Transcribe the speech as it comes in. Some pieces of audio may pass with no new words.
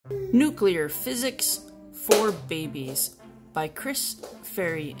Nuclear Physics for Babies by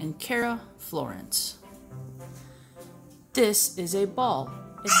Ferrie and Cara, Florance. This is a ball.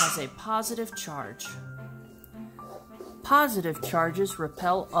 It has a positive charge. Positive charges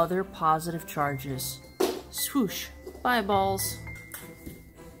repel other positive charges. Swoosh. Bye, balls.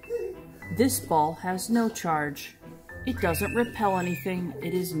 This ball has no charge. It doesn't repel anything.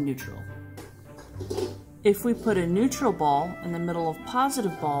 It is neutral. If we put a neutral ball in the middle of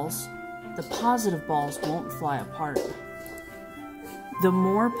positive balls, the positive balls won't fly apart. The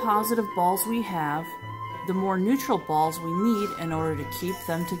more positive balls we have, the more neutral balls we need in order to keep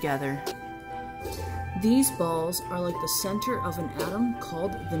them together. These balls are like the center of an atom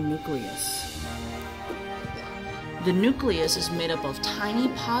called the nucleus. The nucleus is made up of tiny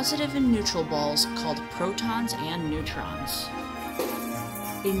positive and neutral balls called protons and neutrons.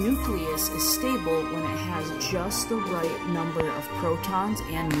 A nucleus is stable when it has just the right number of protons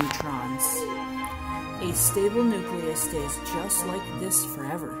and neutrons. A stable nucleus stays just like this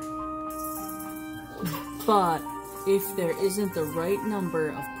forever. But if there isn't the right number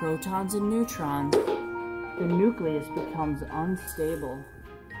of protons and neutrons, the nucleus becomes unstable.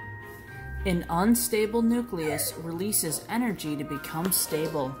 An unstable nucleus releases energy to become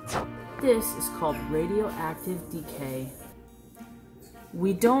stable. This is called radioactive decay.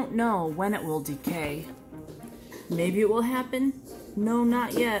 We don't know when it will decay. Maybe it will happen? No,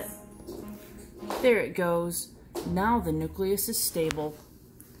 not yet. There it goes. Now the nucleus is stable.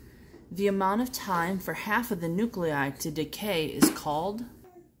 The amount of time for half of the nuclei to decay is called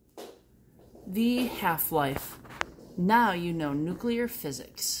the half-life. Now you know nuclear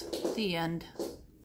physics. The end.